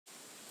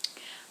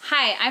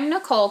Hi, I'm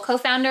Nicole,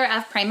 co-founder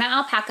of Prima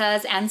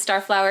Alpacas and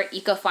Starflower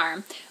Eco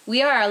Farm.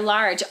 We are a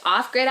large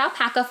off-grid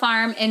alpaca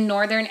farm in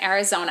northern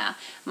Arizona.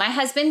 My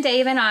husband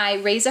Dave and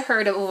I raise a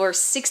herd of over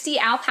 60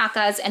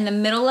 alpacas in the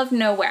middle of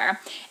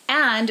nowhere,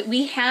 and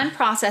we hand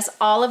process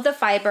all of the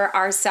fiber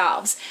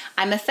ourselves.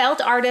 I'm a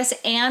felt artist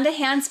and a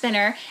hand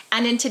spinner,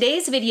 and in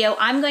today's video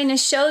I'm going to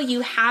show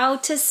you how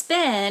to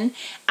spin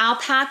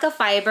alpaca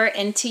fiber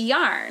into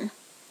yarn.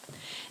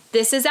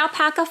 This is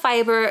alpaca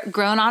fiber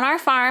grown on our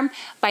farm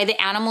by the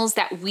animals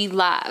that we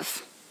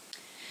love.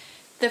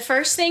 The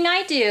first thing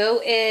I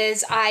do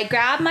is I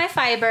grab my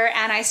fiber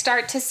and I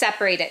start to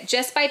separate it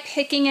just by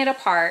picking it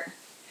apart,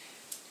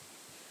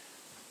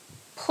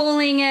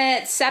 pulling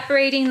it,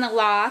 separating the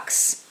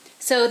locks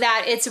so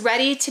that it's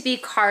ready to be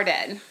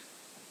carded.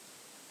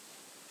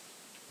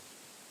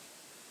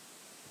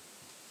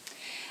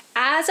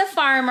 As a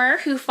farmer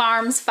who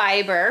farms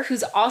fiber,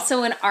 who's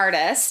also an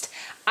artist,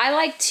 I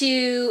like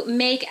to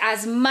make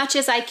as much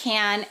as I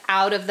can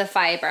out of the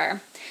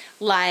fiber.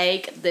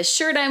 Like the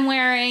shirt I'm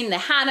wearing, the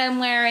hat I'm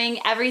wearing,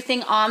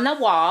 everything on the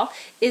wall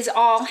is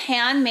all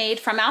handmade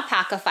from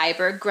alpaca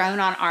fiber grown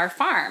on our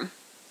farm.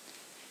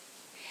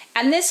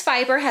 And this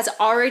fiber has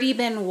already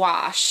been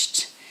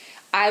washed.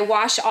 I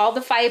wash all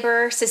the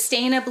fiber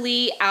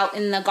sustainably out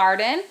in the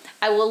garden.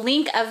 I will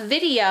link a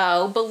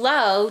video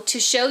below to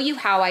show you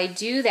how I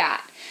do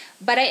that.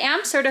 But I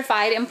am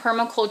certified in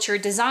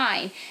permaculture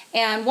design.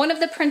 And one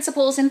of the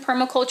principles in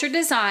permaculture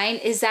design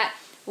is that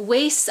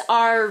wastes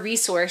are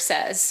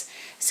resources.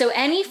 So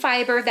any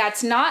fiber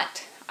that's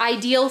not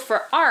ideal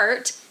for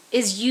art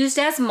is used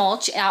as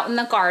mulch out in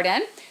the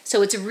garden.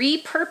 So it's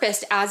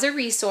repurposed as a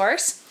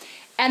resource.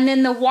 And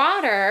then the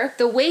water,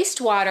 the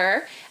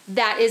wastewater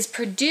that is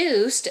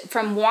produced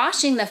from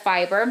washing the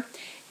fiber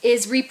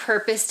is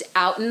repurposed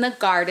out in the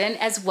garden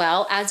as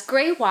well as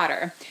gray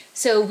water.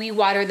 So we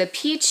water the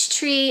peach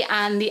tree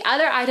and the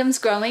other items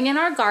growing in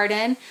our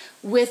garden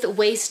with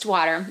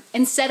wastewater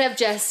instead of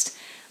just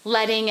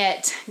letting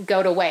it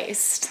go to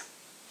waste.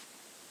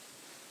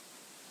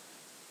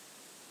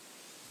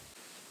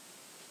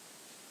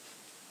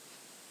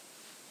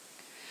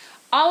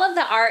 All of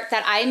the art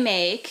that I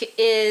make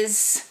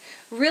is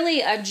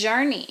really a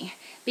journey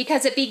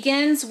because it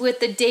begins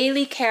with the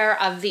daily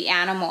care of the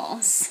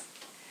animals.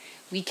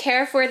 We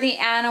care for the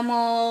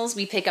animals,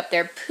 we pick up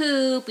their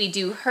poop, we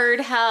do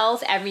herd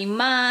health every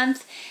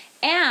month,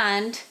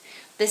 and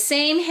the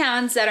same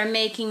hands that are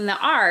making the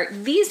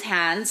art, these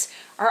hands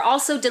are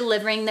also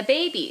delivering the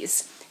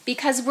babies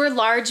because we're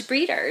large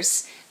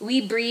breeders. We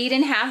breed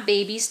and have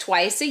babies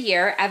twice a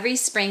year, every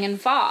spring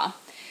and fall.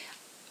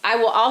 I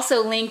will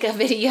also link a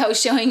video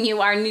showing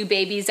you our new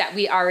babies that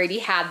we already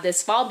had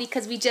this fall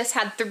because we just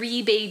had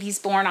 3 babies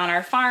born on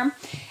our farm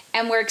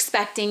and we're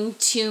expecting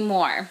 2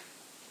 more.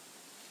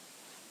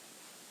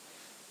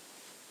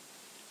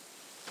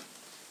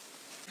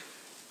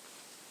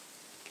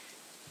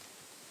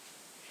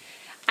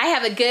 I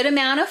have a good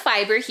amount of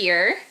fiber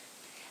here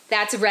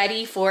that's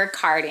ready for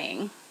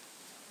carding.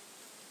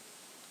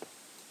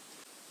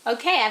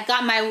 Okay, I've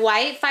got my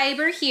white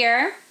fiber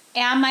here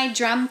and my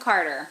drum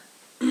carder.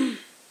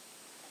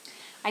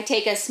 I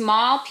take a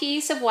small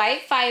piece of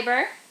white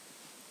fiber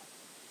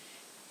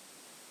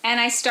and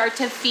I start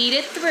to feed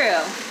it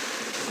through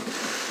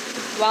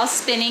while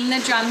spinning the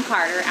drum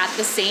carder at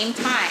the same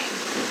time.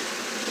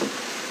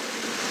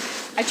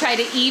 I try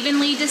to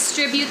evenly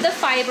distribute the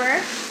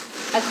fiber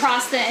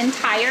across the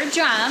entire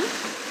drum.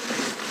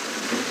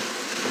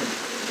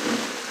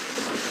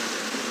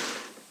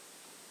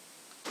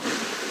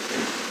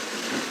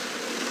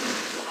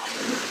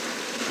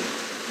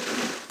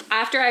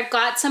 After I've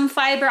got some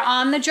fiber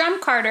on the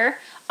drum carder,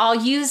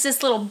 I'll use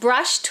this little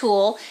brush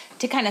tool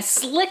to kind of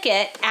slick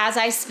it as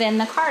I spin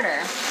the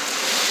carder.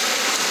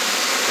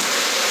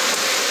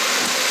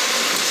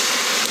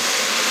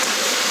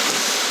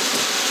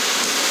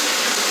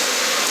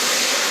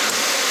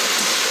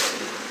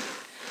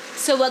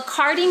 So what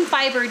carding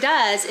fiber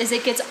does is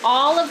it gets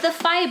all of the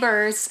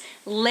fibers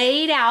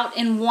laid out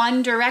in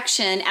one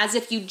direction as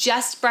if you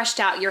just brushed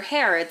out your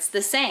hair. It's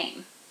the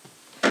same.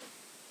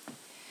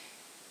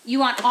 You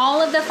want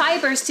all of the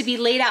fibers to be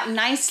laid out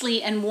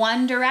nicely in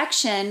one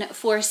direction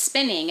for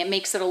spinning. It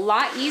makes it a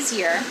lot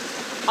easier,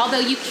 although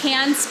you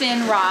can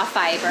spin raw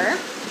fiber.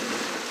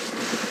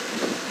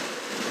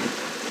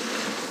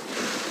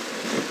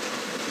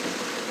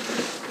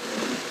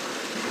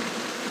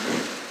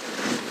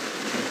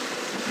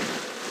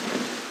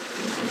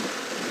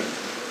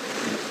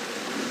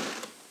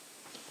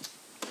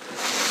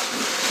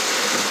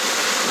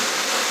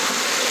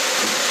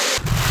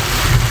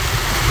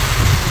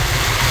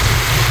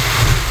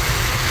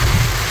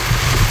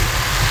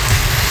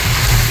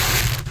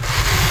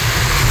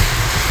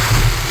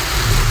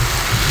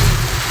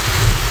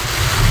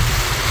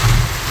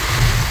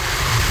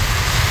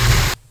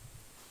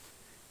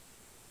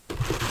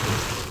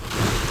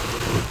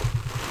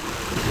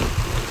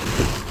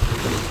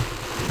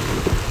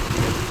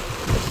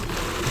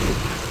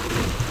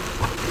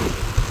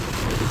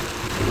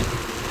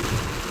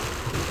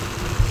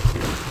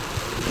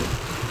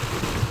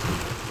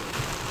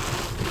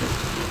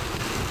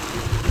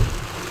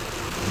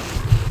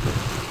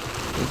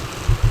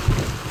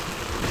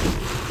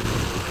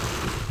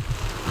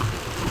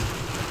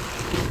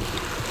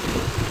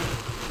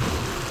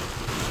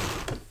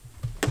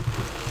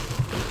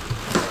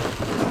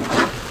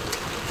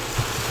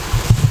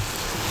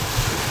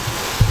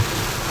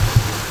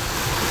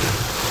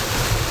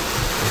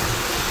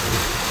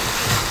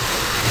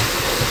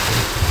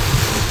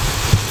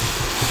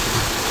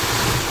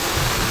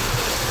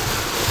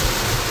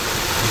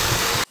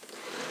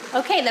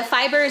 Okay, the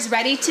fiber is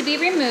ready to be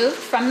removed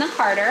from the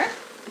carder.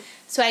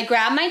 So I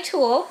grab my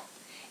tool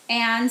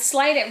and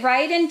slide it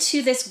right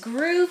into this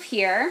groove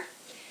here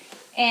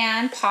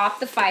and pop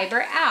the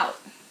fiber out.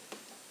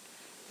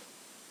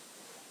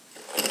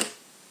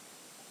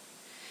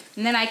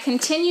 And then I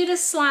continue to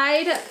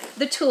slide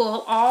the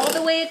tool all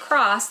the way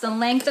across the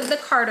length of the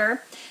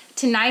carder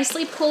to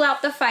nicely pull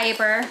out the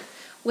fiber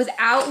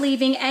without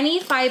leaving any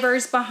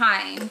fibers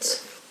behind.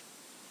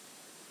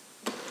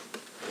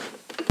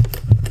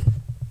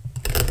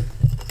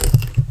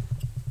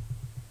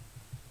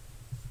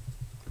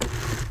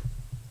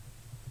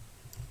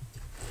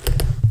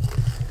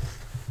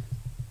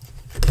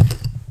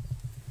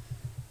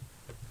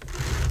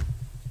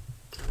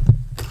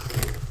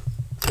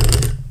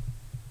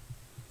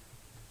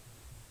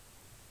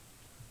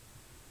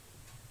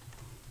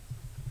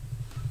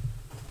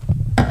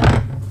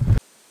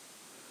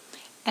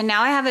 And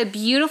now I have a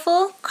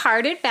beautiful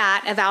carded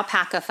bat of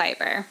alpaca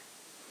fiber.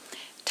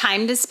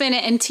 Time to spin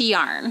it into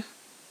yarn.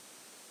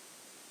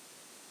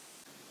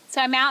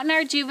 So I'm out in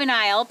our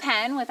juvenile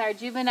pen with our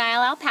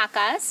juvenile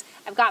alpacas.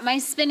 I've got my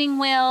spinning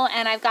wheel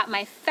and I've got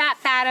my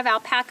fat of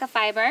alpaca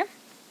fiber.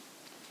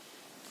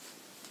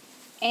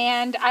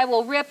 And I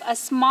will rip a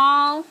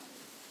small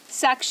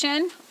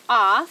section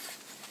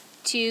off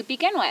to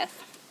begin with.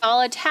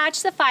 I'll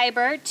attach the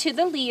fiber to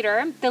the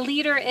leader. The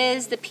leader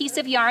is the piece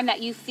of yarn that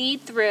you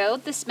feed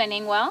through the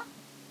spinning wheel.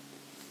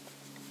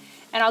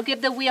 And I'll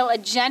give the wheel a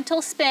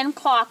gentle spin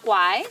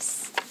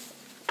clockwise.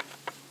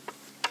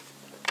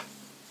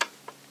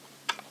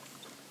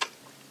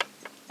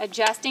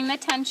 Adjusting the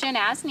tension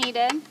as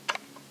needed.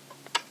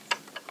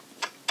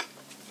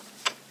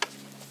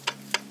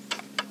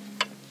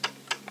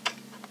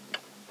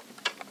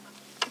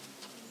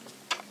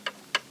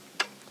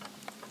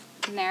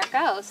 And there it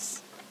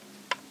goes.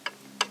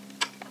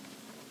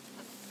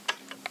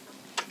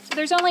 So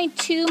there's only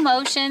two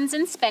motions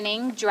in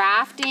spinning,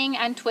 drafting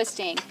and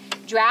twisting.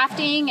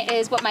 Drafting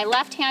is what my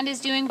left hand is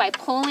doing by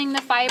pulling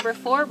the fiber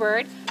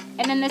forward,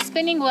 and then the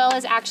spinning wheel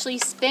is actually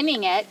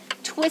spinning it,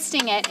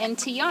 twisting it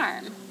into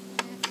yarn.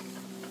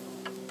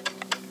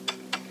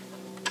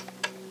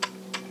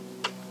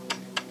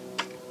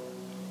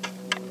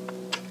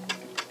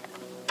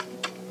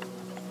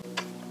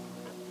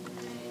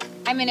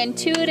 I'm an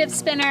intuitive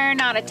spinner,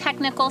 not a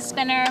technical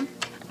spinner.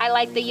 I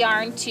like the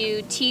yarn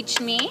to teach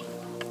me,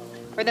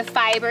 or the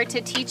fiber to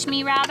teach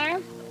me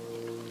rather.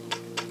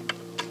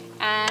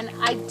 And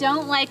I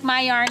don't like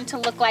my yarn to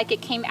look like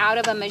it came out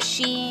of a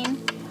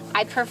machine.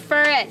 I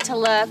prefer it to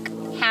look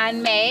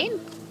handmade.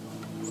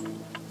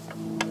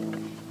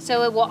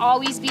 So it will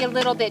always be a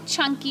little bit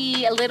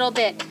chunky, a little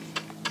bit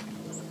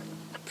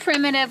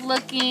primitive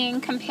looking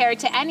compared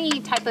to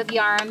any type of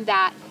yarn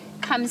that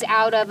comes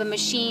out of a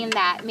machine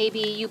that maybe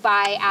you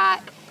buy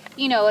at,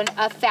 you know,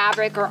 a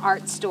fabric or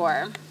art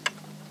store.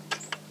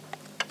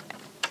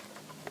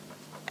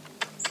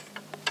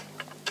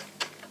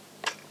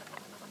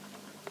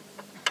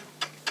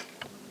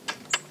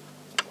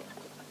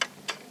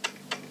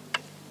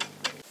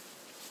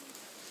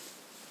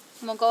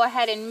 And we'll go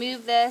ahead and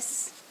move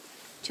this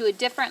to a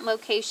different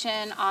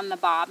location on the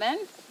bobbin.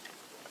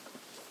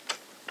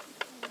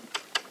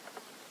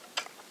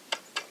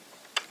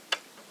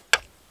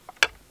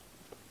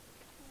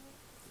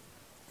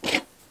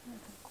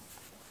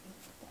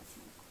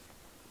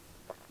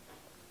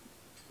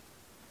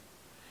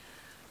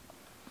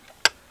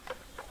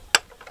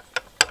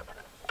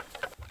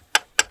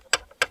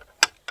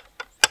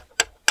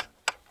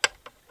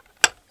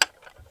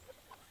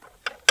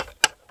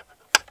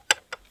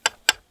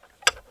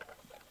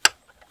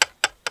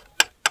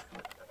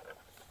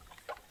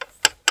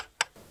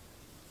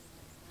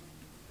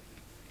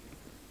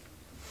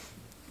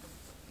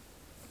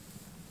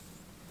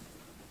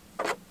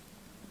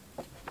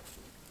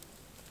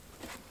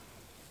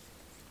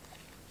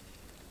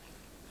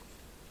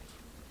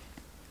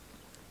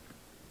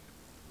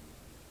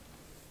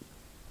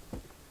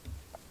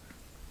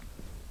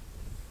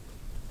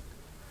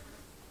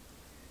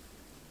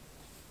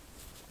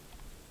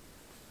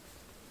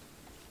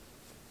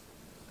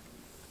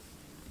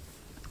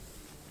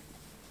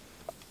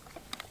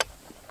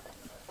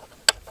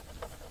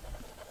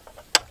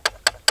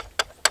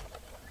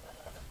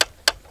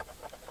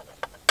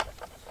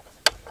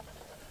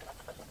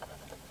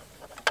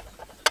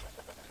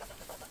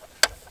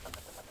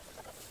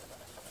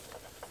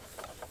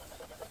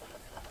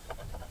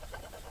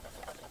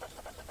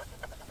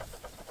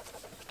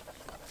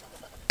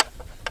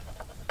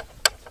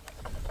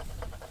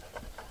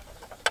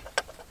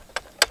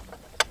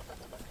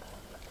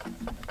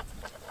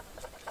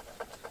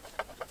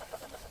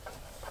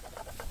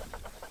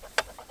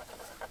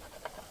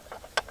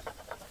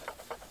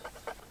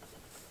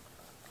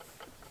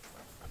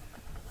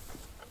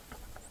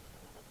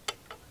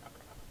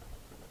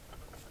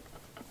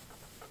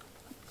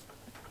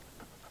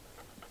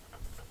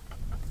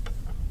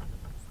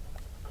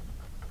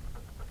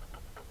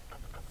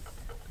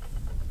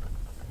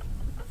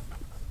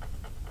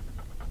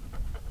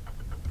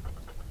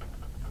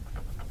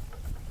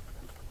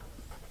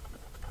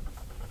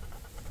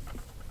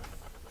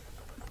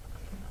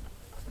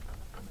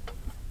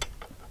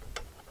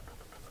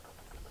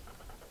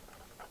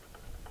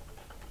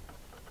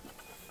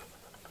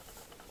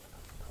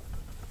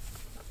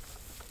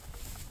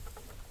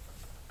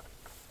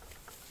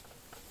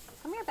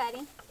 here,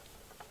 buddy.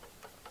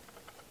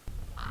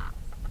 Oh.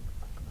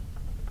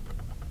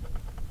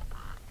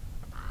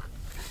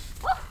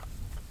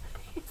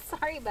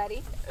 Sorry,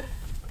 buddy.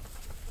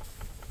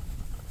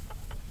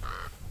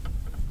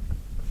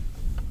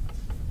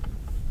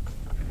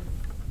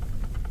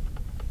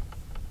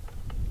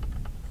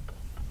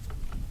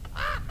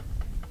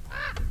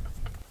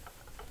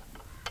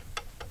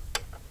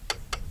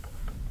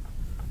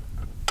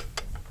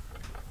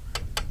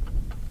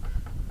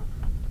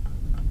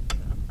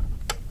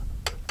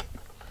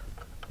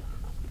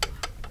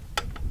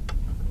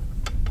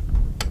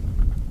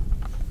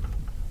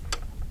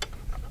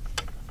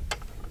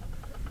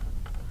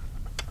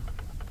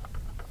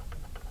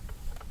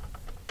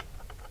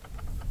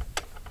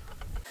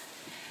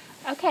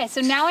 Okay,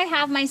 so now I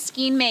have my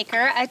skein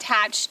maker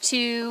attached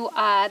to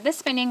the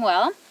spinning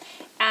wheel,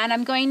 and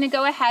I'm going to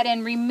go ahead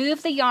and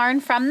remove the yarn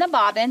from the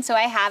bobbin so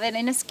I have it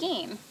in a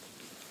skein.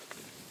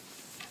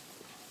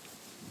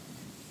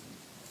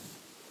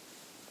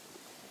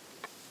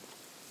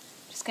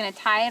 Just going to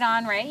tie it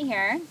on right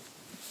here.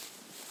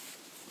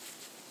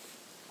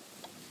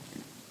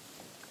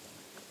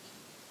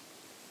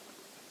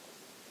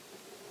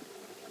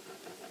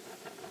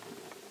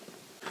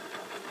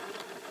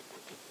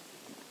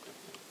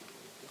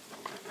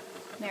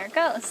 There it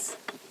goes.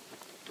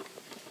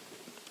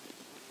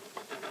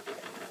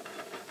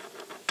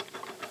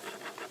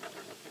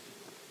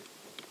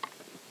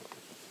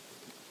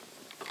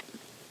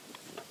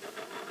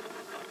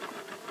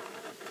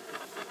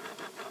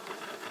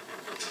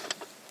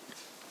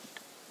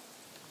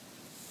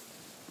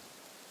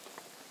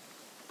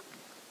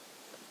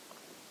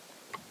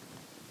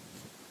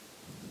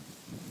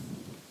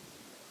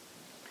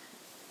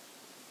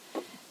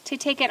 To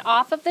take it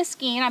off of the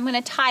skein, I'm going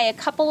to tie a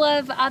couple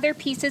of other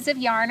pieces of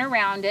yarn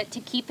around it to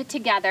keep it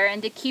together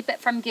and to keep it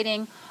from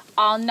getting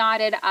all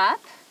knotted up.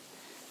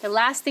 The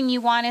last thing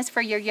you want is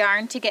for your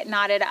yarn to get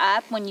knotted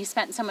up when you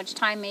spent so much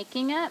time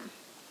making it.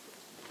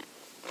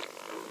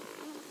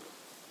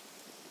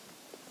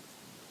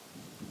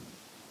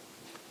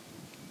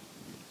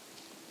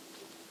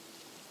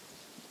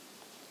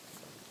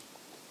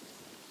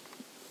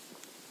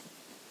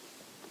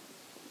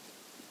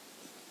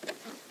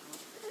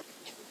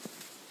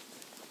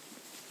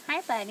 Hi,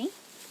 buddy.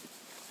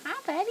 Hi,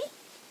 buddy.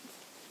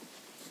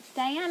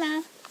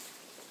 Diana.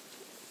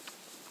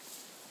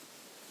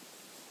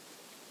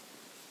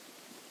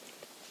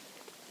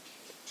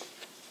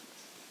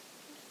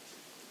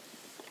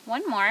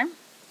 One more.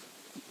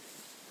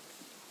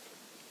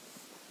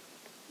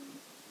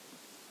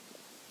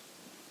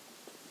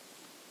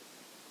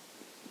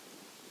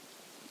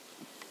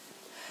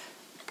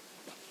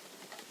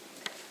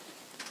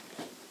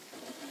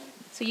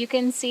 So you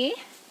can see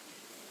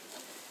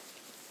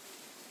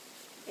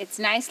it's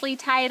nicely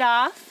tied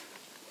off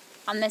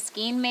on the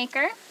skein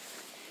maker.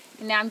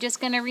 And now I'm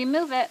just going to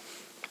remove it.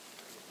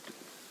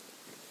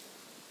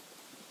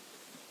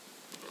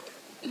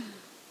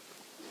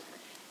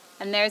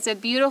 And there's a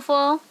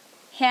beautiful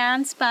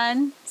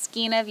hand-spun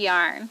skein of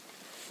yarn.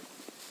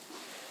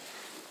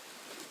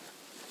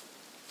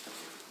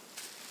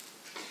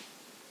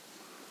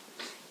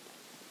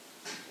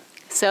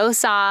 So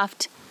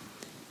soft.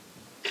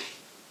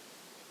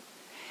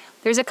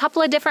 There's a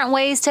couple of different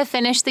ways to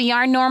finish the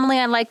yarn. Normally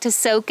I like to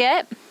soak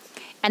it,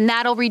 and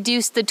that'll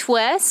reduce the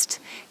twist.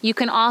 You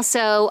can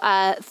also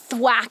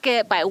thwack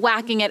it by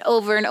whacking it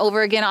over and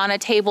over again on a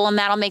table, and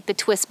that'll make the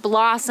twist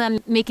blossom,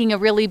 making a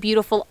really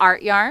beautiful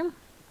art yarn.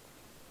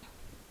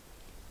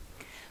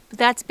 But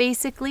that's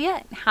basically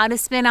it. How to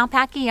spin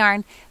alpaca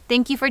yarn.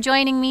 Thank you for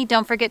joining me.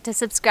 Don't forget to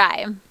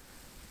subscribe.